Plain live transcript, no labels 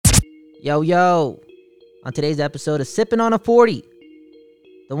Yo, on today's episode of Sipping on a 40,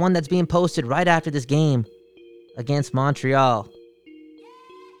 the one that's being posted right after this game against Montreal.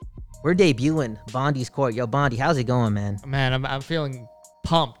 We're debuting Bondi's court. Yo, Bondi, how's it going, man? Man, I'm feeling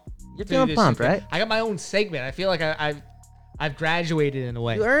pumped. You're feeling pumped, right? I got my own segment. I feel like I've graduated in a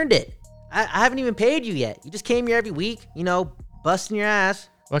way. You earned it. I haven't even paid you yet. You just came here every week, busting your ass,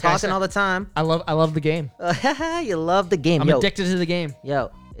 talking all the time. I love the game. You love the game. I'm addicted to the game.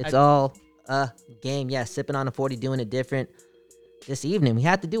 Yo, it's all a game. Yeah, Sipping on a 40, doing it different this evening. We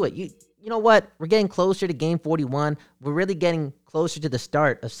had to do it. You know what? We're getting closer to game 41. We're really getting closer to the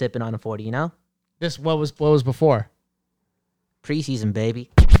start of Sipping on a 40, you know? What was before? Preseason,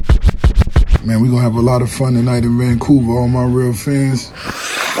 baby. Man, we're going to have a lot of fun tonight in Vancouver, all my real fans.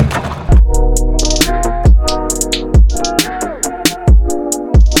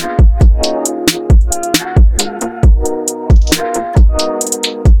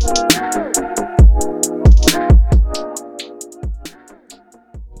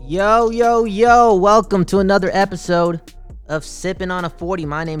 Yo, welcome to another episode of Sipping on a 40.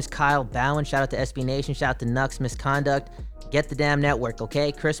 My name's Kyle Bowen. Shout out to SB Nation. Shout out to Nux Misconduct. Get the damn network,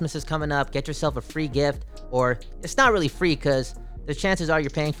 okay? Christmas is coming up. Get yourself a free gift, or it's not really free because the chances are you're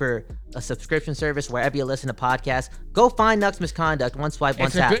paying for a subscription service wherever you listen to podcasts. Go find Nux Misconduct. One swipe,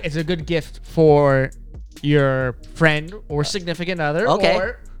 one tap. It's a good gift for your friend or significant other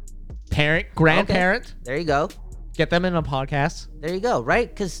or parent, grandparent. Okay. There you go. Get them in a podcast. There you go, right?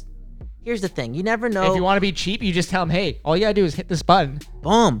 Because here's the thing. You never know. If you want to be cheap, you just tell them, hey, all you got to do is hit this button.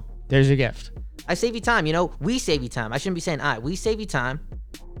 Boom. There's your gift. I save you time, we save you time. I shouldn't be saying we save you time.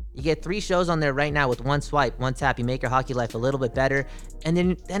 You get 3 shows on there right now with one swipe, one tap. You make your hockey life a little bit better. And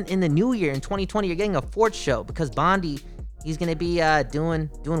then in the new year, in 2020, you're getting a 4th show because Bondi, he's going to be doing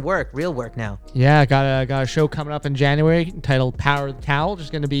work, real work now. Yeah, got a show coming up in January entitled Power of the Towel.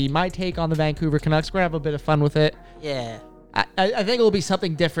 Just going to be my take on the Vancouver Canucks. We're going to have a bit of fun with it. Yeah. I think it'll be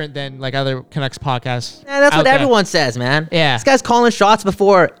something different than like other Canucks podcasts. Yeah, that's what everyone says, man. Yeah. This guy's calling shots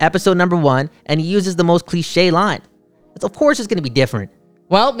before episode number 1, and he uses the most cliche line. Of course it's going to be different.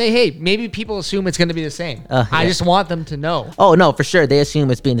 Well, hey, maybe people assume it's going to be the same. Yeah. I just want them to know. Oh, no, for sure. They assume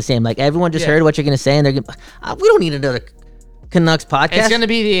it's being the same. Like, everyone just heard what you're going to say, and they're going we don't need another Canucks podcast. It's going to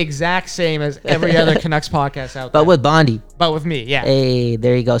be the exact same as every other Canucks podcast out there. But with Bondi. But with me, yeah. Hey,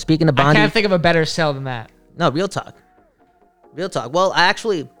 there you go. Speaking of Bondi. I can't think of a better sell than that. No, real talk. Real talk. Well,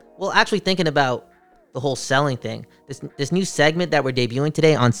 actually thinking about the whole selling thing. This new segment that we're debuting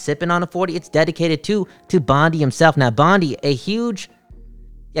today on Sipping on a 40, it's dedicated to Bondi himself. Now, Bondi, a huge,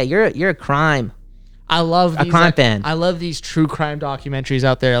 you're a crime. I love these, crime fan. I love these true crime documentaries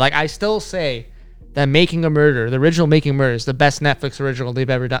out there. Like, I still say that Making a Murder, the original Making a Murder, is the best Netflix original they've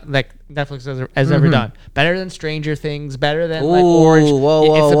ever done. Like Netflix has ever done. Better than Stranger Things. Better than Orange.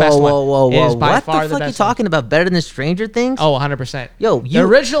 It's the best one. It is by what far the fuck best you talking about? Better than Stranger Things? Oh, 100%. Yo, the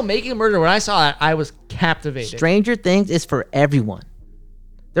original Making a Murder, when I saw it, I was captivated. Stranger Things is for everyone.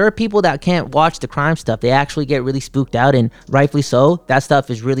 There are people that can't watch the crime stuff. They actually get really spooked out, and rightfully so. That stuff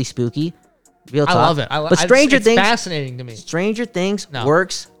is really spooky. Real talk. I love it. But Stranger Things, fascinating to me. Stranger Things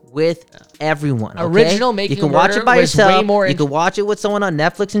works with everyone. Okay? Original Making You can a watch Murder it by was yourself. way more You can watch it with someone on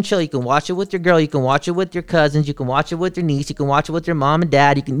Netflix and chill. You can watch it with your girl. You can watch it with your cousins. You can watch it with your niece. You can watch it with your mom and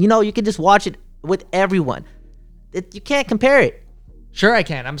dad. You can just watch it with everyone. You can't compare it. Sure, I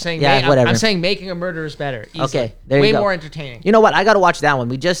can. I'm saying whatever. I'm saying Making a Murder is better. Easily. Okay, there you go. Way more entertaining. You know what? I got to watch that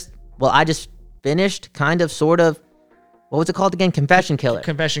one. I just finished kind of sort of. What was it called again? Confession Killer.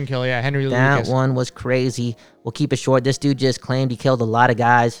 Confession Killer, yeah. Henry Lee That Lucas. one was crazy. We'll keep it short. This dude just claimed he killed a lot of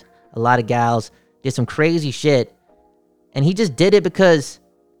guys, a lot of gals, did some crazy shit. And he just did it because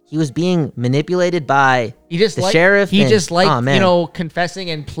he was being manipulated by the sheriff. He just liked, confessing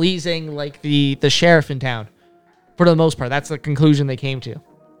and pleasing like the sheriff in town. For the most part, that's the conclusion they came to.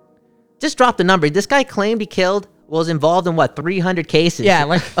 Just drop the number. This guy claimed he was involved in 300 cases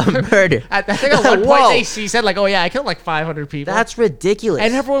of murder. I think at one point he said I killed 500 people. That's ridiculous.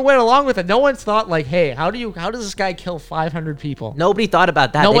 And everyone went along with it. No one's thought hey, how does this guy kill 500 people? Nobody thought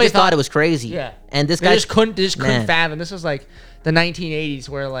about that. They just thought it was crazy. Yeah. And this guy guy just couldn't fathom. This was the 1980s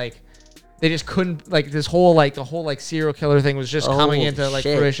where they just couldn't the whole serial killer thing was just coming into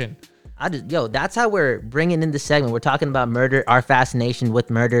fruition. That's how we're bringing in the segment. We're talking about murder, our fascination with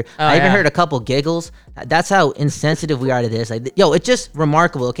murder. I even heard a couple giggles. That's how insensitive we are to this. It's just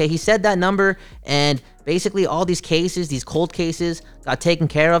remarkable. Okay, he said that number, and basically all these cases, these cold cases, got taken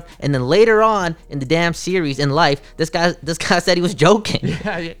care of. And then later on in the damn series in life, this guy said he was joking.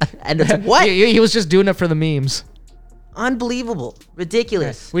 Yeah. And it's what? He was just doing it for the memes. Unbelievable,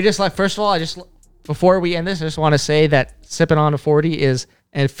 ridiculous. We just first of all, before we end this, I just want to say that Sipping on a 40 is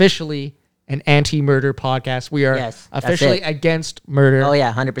and officially an anti-murder podcast. We are Yes, that's officially it. against murder. Oh,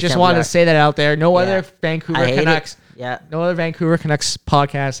 yeah, 100% Just we wanted are. to say that out there. No Yeah. other Vancouver I hate it. Canucks. Yeah. No other Vancouver Canucks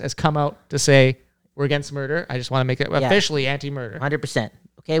podcast has come out to say we're against murder. I just want to make it officially anti-murder. 100%.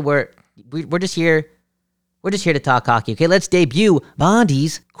 Okay, we're just here. We're just here to talk hockey. Okay, let's debut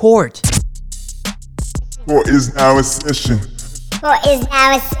Bondi's Court. Court is now in session. Court is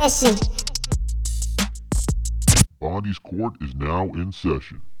now in session. Bondi's Court is now in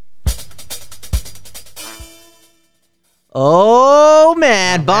session. Oh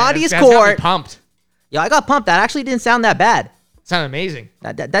man, Bondi's That's got me Court. pumped. Yo, I got pumped. That actually didn't sound that bad. Sound amazing.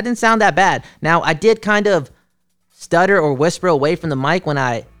 That didn't sound that bad. Now, I did kind of stutter or whisper away from the mic when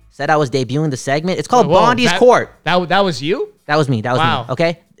I said I was debuting the segment. It's called Whoa, Bondi's Court. That was you? That was me. Wow.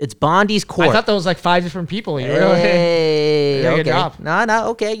 Okay? It's Bondi's Court. I thought that was like 5 different people. You Hey, You did a good okay. job. No,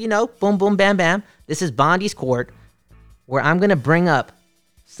 okay. Boom, boom, bam, bam. This is Bondi's Court, where I'm going to bring up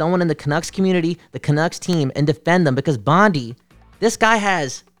someone in the Canucks community, the Canucks team, and defend them because Bondi, this guy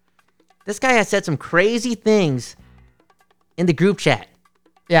has said some crazy things in the group chat.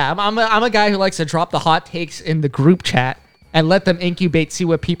 Yeah, I'm a guy who likes to drop the hot takes in the group chat and let them incubate, see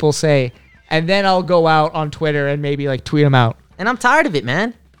what people say, and then I'll go out on Twitter and maybe like tweet them out. And I'm tired of it,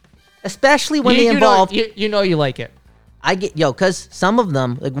 man. Especially when they you involve... know, you like it. I get, because some of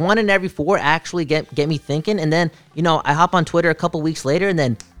them, like 1 in every 4 actually get me thinking. And then, I hop on Twitter a couple weeks later and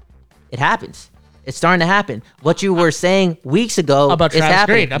then it happens. It's starting to happen. What you were saying weeks ago About is Travis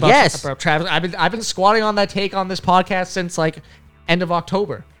happening. Green. Yes. About Travis. I've been squatting on that take on this podcast since like end of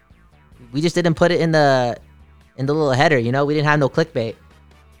October. We just didn't put it in the little header, we didn't have no clickbait.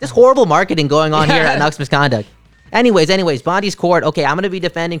 There's horrible marketing going on here at Nux Misconduct. Anyways, Bondi's Court. Okay, I'm going to be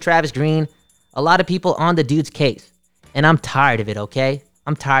defending Travis Green. A lot of people on the dude's case. And I'm tired of it, okay?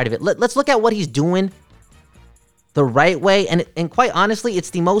 I'm tired of it. Let's look at what he's doing the right way. And quite honestly, it's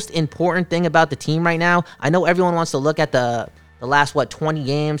the most important thing about the team right now. I know everyone wants to look at the last, 20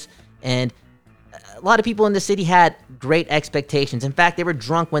 games. And a lot of people in the city had great expectations. In fact, they were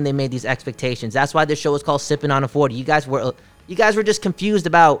drunk when they made these expectations. That's why this show is called Sipping on a 40. You guys were just confused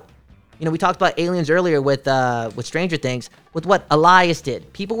about... we talked about aliens earlier with Stranger Things, with what Elias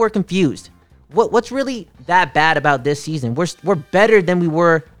did. People were confused. What's really that bad about this season? We're better than we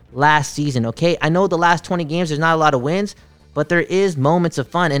were last season, okay? I know the last 20 games, there's not a lot of wins, but there is moments of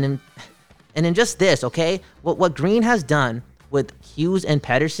fun. And in just this, okay? What Green has done with Hughes and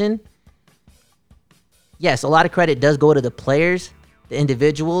Pettersson, yes, a lot of credit does go to the players, the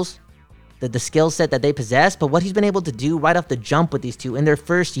individuals, the skill set that they possess, but what he's been able to do right off the jump with these two in their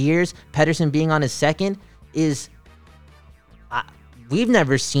first years, Pettersson being on his second, is we've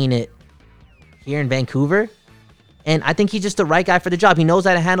never seen it here in Vancouver. And I think he's just the right guy for the job. He knows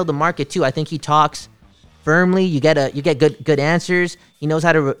how to handle the market too. I think he talks firmly. You get good answers. He knows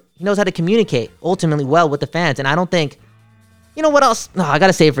how to communicate ultimately well with the fans. And I don't think, what else? No, I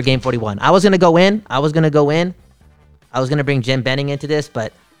gotta save for game 41. I was gonna go in. I was gonna bring Jim Benning into this,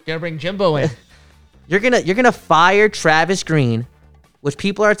 but Gotta bring Jimbo in. you're gonna fire Travis Green, which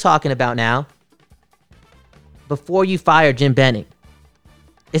people are talking about now, before you fire Jim Benning.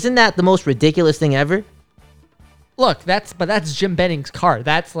 Isn't that the most ridiculous thing ever? Look, that's Jim Benning's card.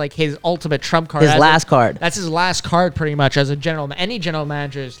 That's like his ultimate trump card. His last card. That's his last card, pretty much. As any general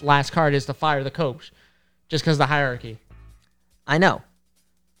manager's last card is to fire the coach, just because of the hierarchy. I know.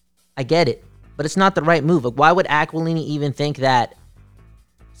 I get it, but it's not the right move. Like, why would Aquilini even think that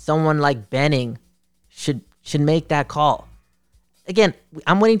someone like Benning should make that call? Again,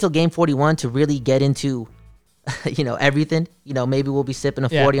 I'm waiting till game 41 to really get into, everything. Maybe we'll be sipping a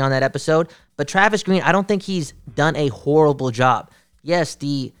 40 on that episode. But Travis Green, I don't think he's done a horrible job. Yes,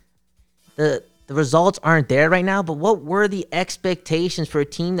 the results aren't there right now, but what were the expectations for a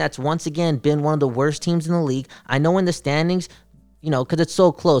team that's once again been one of the worst teams in the league? I know in the standings, because it's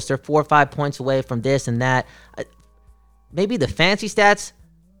so close, they're 4 or 5 points away from this and that. Maybe the fancy stats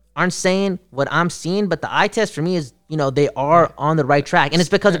aren't saying what I'm seeing, but the eye test for me is, they are on the right track. And it's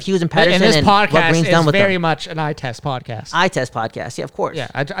because of Hughes and Pettersson And this and what podcast Green's done is with very them. much an eye test podcast. Eye test podcast. Yeah, of course. Yeah,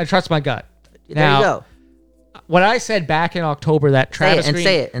 I trust my gut. There you go. When I said back in October that Travis Green...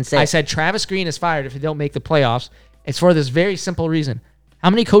 Say it. I said Travis Green is fired if they don't make the playoffs. It's for this very simple reason. How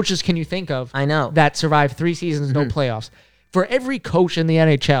many coaches can you think of I know. that survived 3 seasons, no playoffs? For every coach in the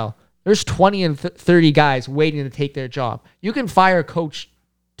NHL, there's 20 and 30 guys waiting to take their job. You can fire a coach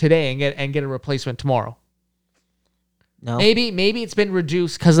today and get a replacement tomorrow. No. Maybe it's been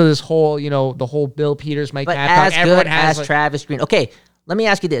reduced because of this whole, the whole Bill Peters, Mike But Babcock. as good as Travis Green. Okay, let me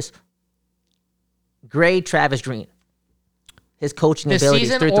ask you this. Grade Travis Green. His coaching This abilities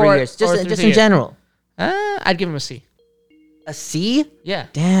season through or- 3 years. or Just through in the year? general. I'd give him a C. A C? Yeah.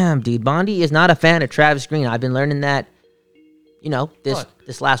 Damn, dude. Bondi is not a fan of Travis Green. I've been learning that,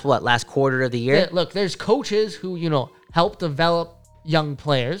 this last quarter of the year. Look, there's coaches who, help develop young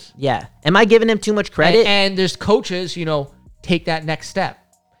players. Yeah. Am I giving him too much credit? And there's coaches, take that next step.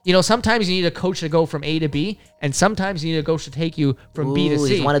 Sometimes you need a coach to go from A to B, and sometimes you need a coach to take you from B to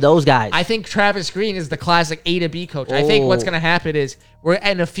C. He's one of those guys. I think Travis Green is the classic A to B coach. I think what's going to happen is we're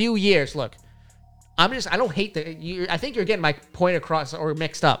in a few years. Look, I don't hate I think you're getting my point across or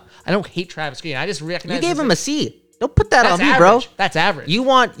mixed up. I don't hate Travis Green. I just recognize you gave him a C. Don't put that on me, bro. That's average.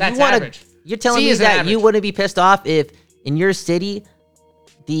 That's average. You're telling me that you wouldn't be pissed off if in your city,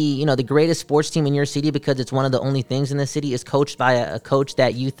 the greatest sports team in your city, because it's one of the only things in the city, is coached by a coach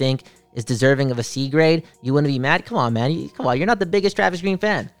that you think is deserving of a C grade. You wouldn't be mad? Come on, man. You're not the biggest Travis Green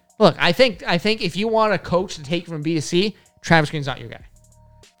fan. Look, I think if you want a coach to take from B to C, Travis Green's not your guy.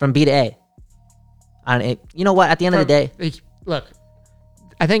 From B to A. You know what? At the end of the day, look,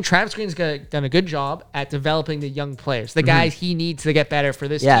 I think Travis Green's done a good job at developing the young players, the guys he needs to get better for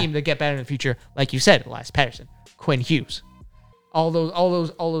this team to get better in the future. Like you said, Elias Pettersson, Quinn Hughes, all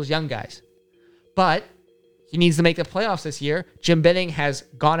those young guys. But he needs to make the playoffs this year. Jim Benning has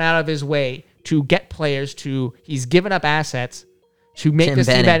gone out of his way to get players he's given up assets to make this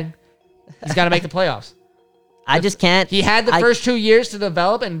team better. He's got to make the playoffs. I just can't. He had the first 2 years to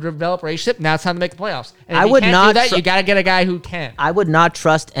develop relationship. Now it's time to make the playoffs. And if I would not do that. You got to get a guy who can. I would not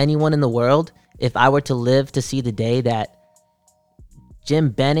trust anyone in the world if I were to live to see the day that Jim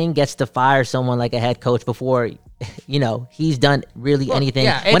Benning gets to fire someone like a head coach before, he's done really anything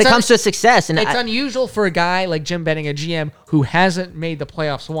when it comes to success. And it's unusual for a guy like Jim Benning, a GM who hasn't made the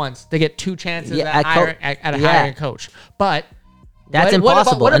playoffs once, to get 2 chances at hiring a coach. But that's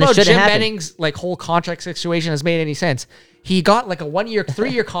impossible. What about Jim happen. Benning's whole contract situation has made any sense? He got a 1-year,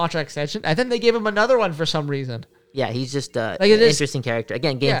 3-year contract extension, and then they gave him another one for some reason. Yeah, he's just an interesting character.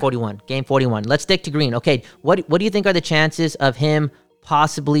 Again, game 41. Game 41. Let's stick to Green. Okay, what do you think are the chances of him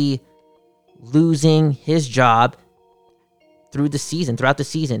possibly losing his job throughout the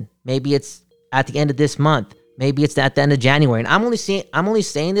season? Maybe it's at the end of this month. Maybe it's at the end of January. And I'm only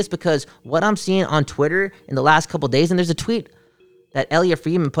saying this because what I'm seeing on Twitter in the last couple of days, and there's a tweet that Elliot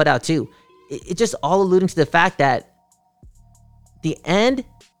Friedman put out too. It's just all alluding to the fact that the end,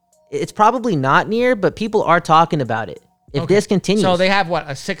 it's probably not near, but people are talking about it. If this continues. So they have a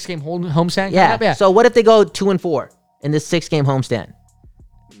 6-game homestand? Yeah. So what if they go 2-4 in this 6-game homestand?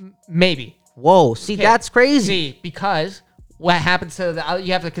 Maybe. Whoa. See, that's crazy. See, because what happens to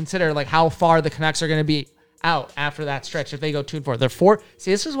you have to consider how far the Canucks are going to be out after that stretch if they go 2-4. They're 4.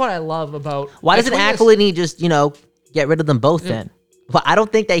 See, this is what I love about. Why doesn't Aquilini just get rid of them both then? Well, I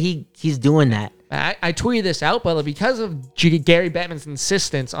don't think that he's doing that. I tweeted this out, but because of Gary Bettman's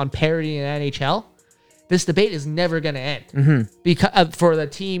insistence on parity in NHL, this debate is never going to end. Mm-hmm. Because for the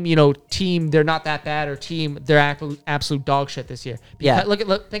team, they're not that bad, or team they're absolute dog shit this year. Because,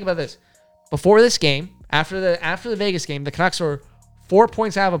 look, think about this. Before this game, after the Vegas game, the Canucks were 4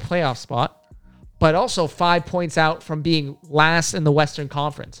 points out of a playoff spot, but also 5 points out from being last in the Western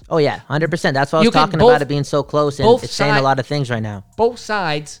Conference. Oh, yeah, 100%. That's why I was talking about it being so close, and it's saying a lot of things right now. Both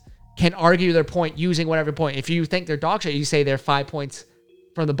sides can argue their point using whatever point. If you think they're dog shit, you say they're 5 points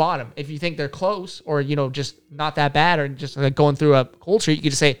from the bottom. If you think they're close or, just not that bad or just going through a cold streak, you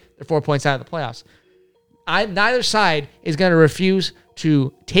could just say they're 4 points out of the playoffs. Neither side is going to refuse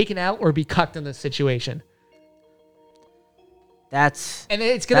to take an out or be cucked in this situation. That's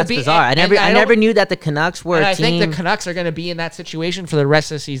bizarre. I never knew that the Canucks were a team. I think the Canucks are going to be in that situation for the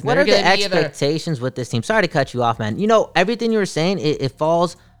rest of the season. What are the expectations with this team? Sorry to cut you off, man. Everything you were saying, it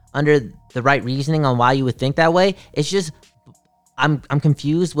falls under the right reasoning on why you would think that way. It's just I'm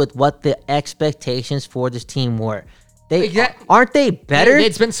confused with what the expectations for this team were. Aren't they better?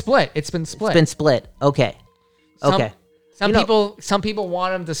 It's been split. Okay. Some people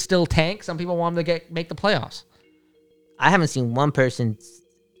want them to still tank. Some people want them to make the playoffs. I haven't seen one person.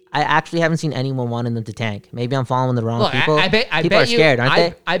 I actually haven't seen anyone wanting them to tank. Maybe I'm following the wrong people. People are scared, aren't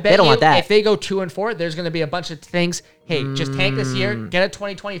they? I bet they don't want that. If they go 2-4, there's going to be a bunch of things. Hey, just tank this year. Get a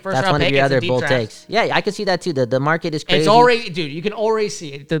 2020 first round pick. That's one of your other bold takes. Yeah, I can see that too. The market is crazy. It's already, dude. You can already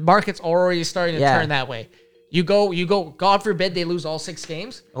see it. The market's already starting to turn that way. You go. God forbid they lose all 6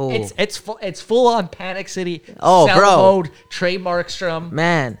 games. Oh. It's full on panic city. Oh, sell bro. Mode. Trade Markstrom.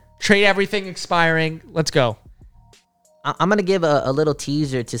 Man. Trade everything expiring. Let's go. I'm going to give a little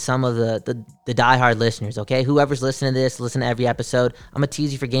teaser to some of the diehard listeners, okay? Whoever's listening to this, listen to every episode. I'm going to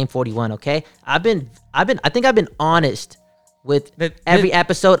tease you for game 41, okay? I think I've been honest with every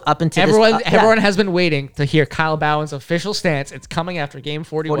episode up until everyone has been waiting to hear Kyle Bowen's official stance. It's coming after game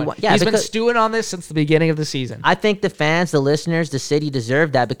 41. Yeah, he's been stewing on this since the beginning of the season. I think the fans, the listeners, the city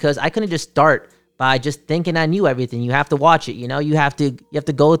deserve that, because I couldn't just start by just thinking I knew everything. You have to watch it, you have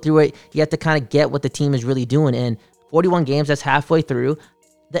to go through it. You have to kind of get what the team is really doing. And 41 games, that's halfway through.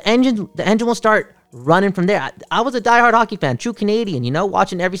 The engine will start running from there. I was a diehard hockey fan, true Canadian,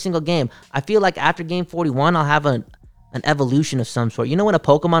 watching every single game. I feel like after game 41, I'll have an evolution of some sort. When a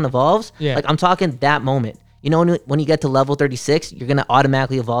Pokemon evolves? Yeah. Like, I'm talking that moment. When you get to level 36, you're going to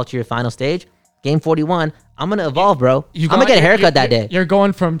automatically evolve to your final stage. Game 41, I'm going to evolve, bro. I'm going to get a haircut that day. You're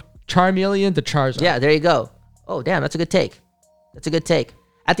going from Charmeleon to Charizard. Yeah, there you go. Oh, damn, that's a good take. At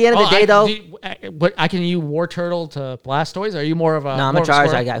the end of the day, though... I can you War Turtle to Blastoise? Are you more of a... No, I'm a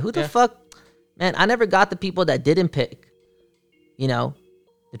Charizard guy. Who the fuck... Man, I never got the people that didn't pick, the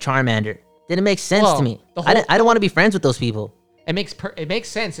Charmander. Didn't make sense to me. I don't want to be friends with those people. It makes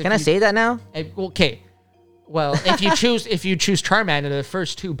sense. Can I say that now? Okay. Well, if you choose Charmander, the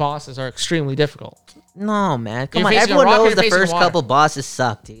first two bosses are extremely difficult. No, man. Come on. Everyone knows the first couple bosses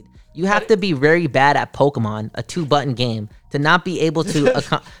suck, dude. You have to be very bad at Pokemon, a 2-button game, to not be able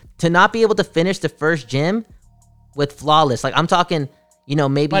to finish the first gym with flawless. Like, I'm talking,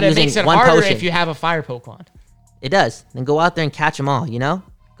 maybe but using it makes it one harder potion. If you have a fire Pokemon. It does. Then go out there and catch them all,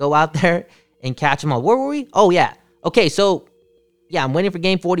 Go out there and catch them all. Where were we? Oh, yeah. Okay, so, yeah, I'm waiting for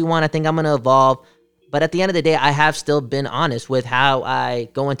game 41. I think I'm going to evolve. But at the end of the day, I have still been honest with how I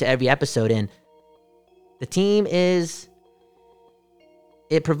go into every episode. And the team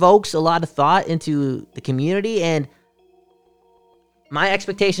it provokes a lot of thought into the community. And my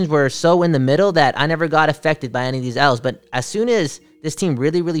expectations were so in the middle that I never got affected by any of these L's. But as soon as this team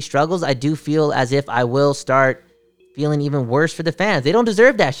really, really struggles, I do feel as if I will start feeling even worse for the fans. They don't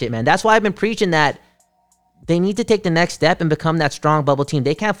deserve that shit, man. That's why I've been preaching that they need to take the next step and become that strong bubble team.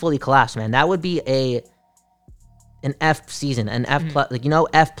 They can't fully collapse, man. That would be an F season, an F plus,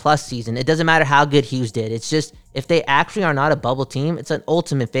 F plus season. It doesn't matter how good Hughes did. It's just, if they actually are not a bubble team, it's an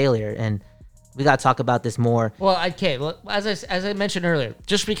ultimate failure. And we got to talk about this more. Well, okay. As I mentioned earlier,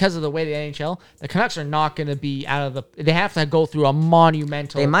 just because of the way the NHL, the Canucks are not going to be out of the. They have to go through a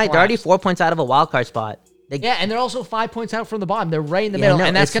monumental. They might. They're already 4 points out of a wild card spot. And they're also 5 points out from the bottom. They're right in the middle, no,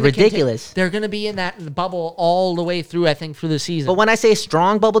 and that's it's ridiculous. They're going to be in that bubble all the way through, I think, through the season. But when I say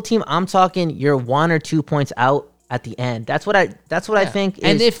strong bubble team, I'm talking you're 1 or 2 points out at the end. That's what I think.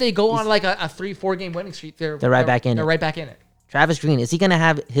 And if they go on like a 3-4 game winning streak, they're right back in it. They're right back in it. Travis Green, is he going to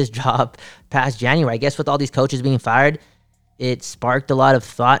have his job past January? I guess with all these coaches being fired, it sparked a lot of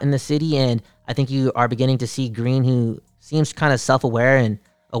thought in the city, and I think you are beginning to see Green, who seems kind of self-aware and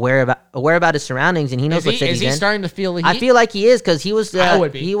aware about his surroundings, and he knows what city he's in. Is he starting to feel the heat? I feel like he is, because he was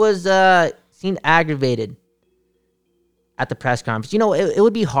seemed aggravated at the press conference. It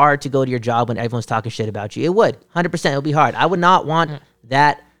would be hard to go to your job when everyone's talking shit about you. It would. 100%. It would be hard. I would not want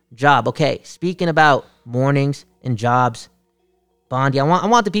that job. Okay, speaking about mornings and jobs, Bondi, I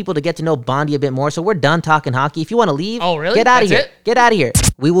want the people to get to know Bondi a bit more, so we're done talking hockey. If you want to leave, get out of here. Get out of here.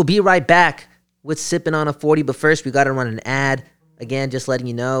 We will be right back with Sipping on a 40, but first we got to run an ad. Again, just letting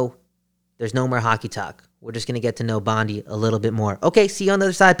you know, there's no more hockey talk. We're just going to get to know Bondi a little bit more. Okay, see you on the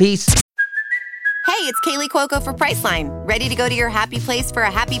other side. Peace. Hey, it's Kaylee Cuoco for Priceline. Ready to go to your happy place for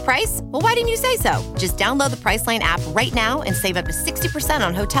a happy price? Well, why didn't you say so? Just download the Priceline app right now and save up to 60%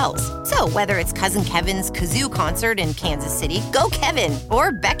 on hotels. So whether it's Cousin Kevin's Kazoo Concert in Kansas City, go Kevin,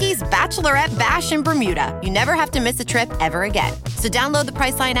 or Becky's Bachelorette Bash in Bermuda, you never have to miss a trip ever again. So download the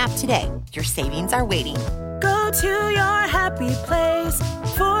Priceline app today. Your savings are waiting. Go to your happy place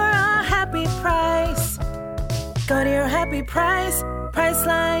for a happy price. Go to your happy price,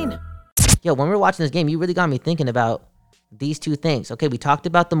 Priceline. Yo, when we were watching this game, you really got me thinking about these two things. Okay, we talked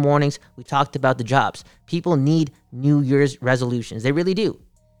about the mornings. We talked about the jobs. People need New Year's resolutions. They really do,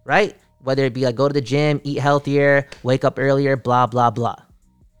 right? Whether it be like go to the gym, eat healthier, wake up earlier, blah, blah, blah.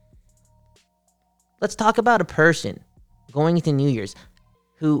 Let's talk about a person going into New Year's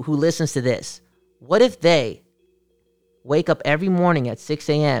who listens to this. What if they wake up every morning at 6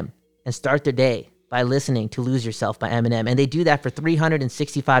 a.m. and start their day by listening to Lose Yourself by Eminem, and they do that for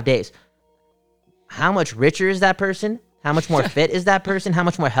 365 days? How much richer is that person? How much more fit is that person? How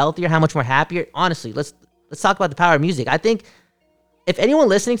much more healthier? How much more happier? Honestly, let's talk about the power of music. I think if anyone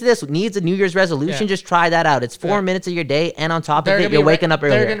listening to this needs a New Year's resolution, just try that out. It's 4 minutes of your day, and on top of it, you're waking up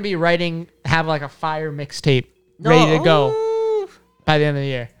earlier. They're going to be have like a fire mixtape ready to go by the end of the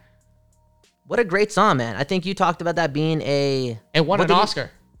year. What a great song, man. I think you talked about that being It won an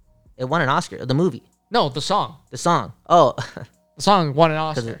Oscar. It won an Oscar. The movie. No, the song. The song. Oh. The song won an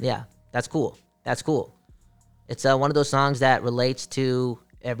Oscar. Yeah, that's cool. That's cool. It's one of those songs that relates to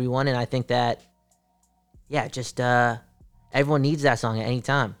everyone, and I think that, yeah, just everyone needs that song at any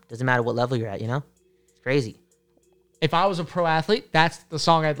time. Doesn't matter what level you're at, you know? It's crazy. If I was a pro athlete, that's the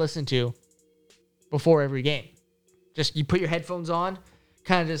song I'd listen to before every game. Just you put your headphones on,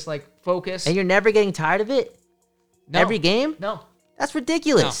 kind of just like focus. And you're never getting tired of it? No. Every game? No. That's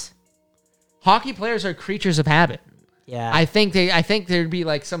ridiculous. Hockey players are creatures of habit. Yeah. I think there'd be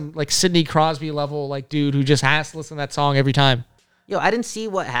like some like Sidney Crosby level like dude who just has to listen to that song every time. Yo, I didn't see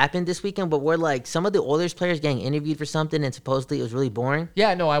what happened this weekend, but we're like some of the Oilers players getting interviewed for something, and supposedly it was really boring.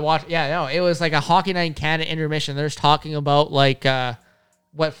 Yeah, no, I watched. Yeah, no, it was like a Hockey Night in Canada intermission. They're just talking about like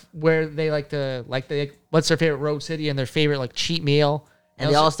where they like to what's their favorite road city and their favorite like cheat meal. And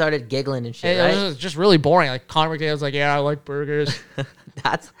they all started giggling and shit, right? It was just really boring. Like Connor McDavid was like, "Yeah, I like burgers."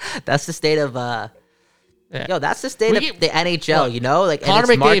 that's the state of yo, that's the state of the NHL, look, you know, like and Connor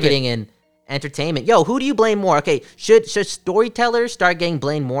it's McDavid. marketing and entertainment. Yo, who do you blame more? Okay, should storytellers start getting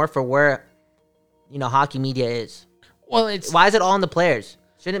blamed more for where, you know, hockey media is? Well, it's Why is it all on the players?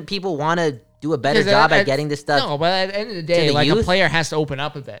 Shouldn't people want to do a better job at getting this stuff? No, but at the end of the day, the like a youth? player has to open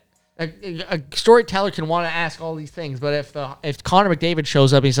up a bit. A storyteller can want to ask all these things, but if Connor McDavid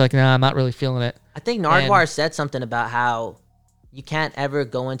shows up, he's like, "Nah, I'm not really feeling it." I think Nardwuar said something about how you can't ever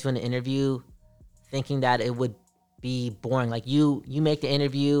go into an interview thinking that it would be boring. Like you make the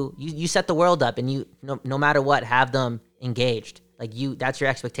interview, you set the world up, and you no matter what, have them engaged. Like that's your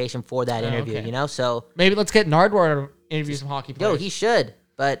expectation for that interview, okay. you know? So Maybe let's get Nardwuar to interview some hockey players. yo, he should,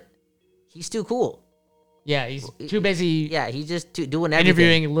 but he's too cool. Yeah, he's too busy Yeah, he's just doing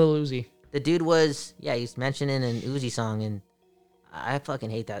everything. interviewing Lil Uzi. The dude was, he's mentioning an Uzi song, and I fucking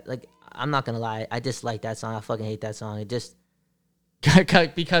hate that. Like, I'm not gonna lie, I dislike that song. I fucking hate that song. It just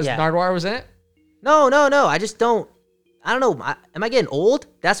Because Yeah. Nardwuar was in it? no. I just don't. I don't know. Am I getting old?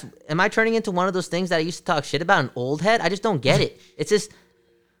 Am I turning into one of those things that I used to talk shit about, an old head? I just don't get it. It's just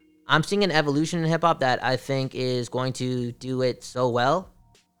I'm seeing an evolution in hip hop that I think is going to do it so well,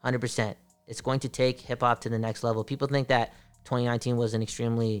 100%. It's going to take hip hop to the next level. People think that 2019 was an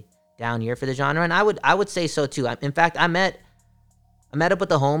extremely down year for the genre, and I would say so too. In fact, I met up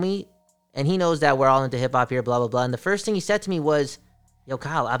with a homie, and he knows that we're all into hip hop here, blah blah blah. And the first thing he said to me was, "Yo,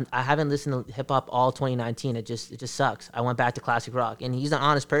 Kyle, I haven't listened to hip hop all 2019. It just sucks. I went back to classic rock." And he's an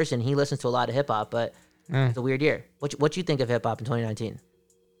honest person. He listens to a lot of hip hop, but it's a weird year. What you think of hip hop in 2019?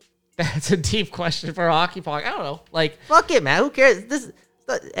 That's a deep question for a hockey podcast. I don't know. Like, Fuck it, man. Who cares?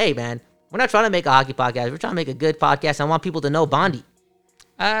 Hey, man. We're not trying to make a hockey podcast. We're trying to make a good podcast. I want people to know Bondi.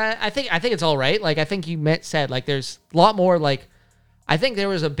 I think it's all right. Like, I think you said like there's a lot more like. I think there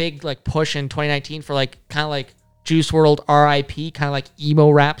was a big like push in 2019 for like kind of like Juice WRLD R.I.P. kind of like emo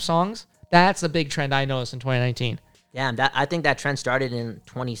rap songs. That's a big trend I noticed in 2019. Damn, I think that trend started in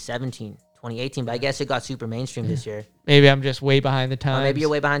 2017, 2018, but I guess it got super mainstream this year. Maybe I'm just way behind the times. Or maybe you're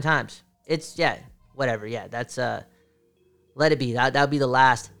way behind times. It's whatever. Yeah, that's let it be. That'll be the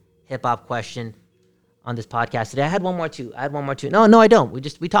last hip hop question on this podcast today. I had one more too. No, I don't.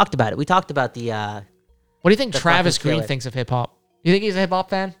 We talked about it. We talked about the What do you think the Travis fucking Green killer. thinks of hip hop? You think he's a hip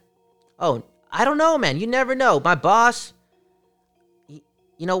hop fan? Oh, I don't know, man. You never know. My boss,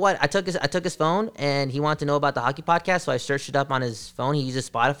 you know what? I took his phone, and he wanted to know about the hockey podcast, so I searched it up on his phone. He uses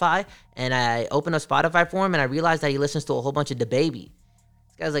Spotify, and I opened up Spotify for him, and I realized that he listens to a whole bunch of DaBaby.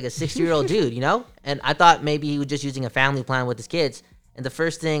 This guy's like a 60-year-old dude, you know? And I thought maybe he was just using a family plan with his kids. And the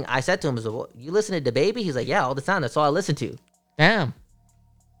first thing I said to him was, well, "You listen to DaBaby?" He's like, "Yeah, all the time. That's all I listen to." Damn.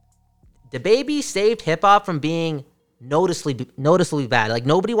 DaBaby saved hip hop from being noticeably bad. Like,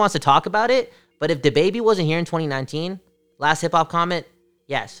 nobody wants to talk about it, but if DaBaby wasn't here in 2019, last hip hop comment,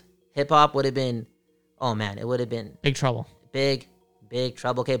 yes, hip hop would have been, oh man, it would have been Big trouble. big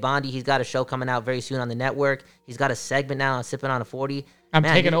trouble. Okay, Bondi, he's got a show coming out very soon on the network. He's got a segment now on Sipping on a 40. I'm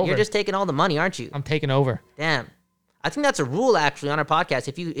Man, taking over. You're just taking all the money, aren't you? I'm taking over. Damn. I think that's a rule actually on our podcast.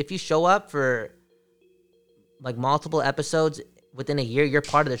 If you show up for like multiple episodes within a year, you're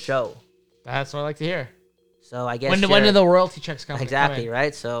part of the show. That's what I like to hear. So I guess When do you're- the royalty checks come? Exactly, come in?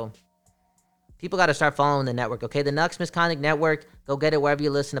 right? So people got to start following the network, okay? The Nux Misconduct Network. Go get it wherever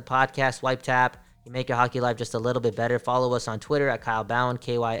you listen to podcasts. Swipe tap. You make your hockey life just a little bit better. Follow us on Twitter at Kyle Bowen,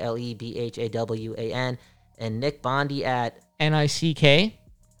 KYLEBHAWAN, and Nick Bondi at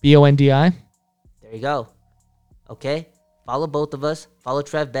NICKBONDI. There you go. Okay? Follow both of us. Follow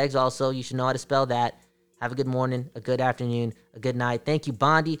Trev Beggs also. You should know how to spell that. Have a good morning, a good afternoon, a good night. Thank you,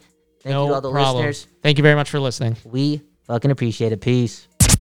 Bondi. Thank you to all the listeners. Thank you very much for listening. We fucking appreciate it. Peace.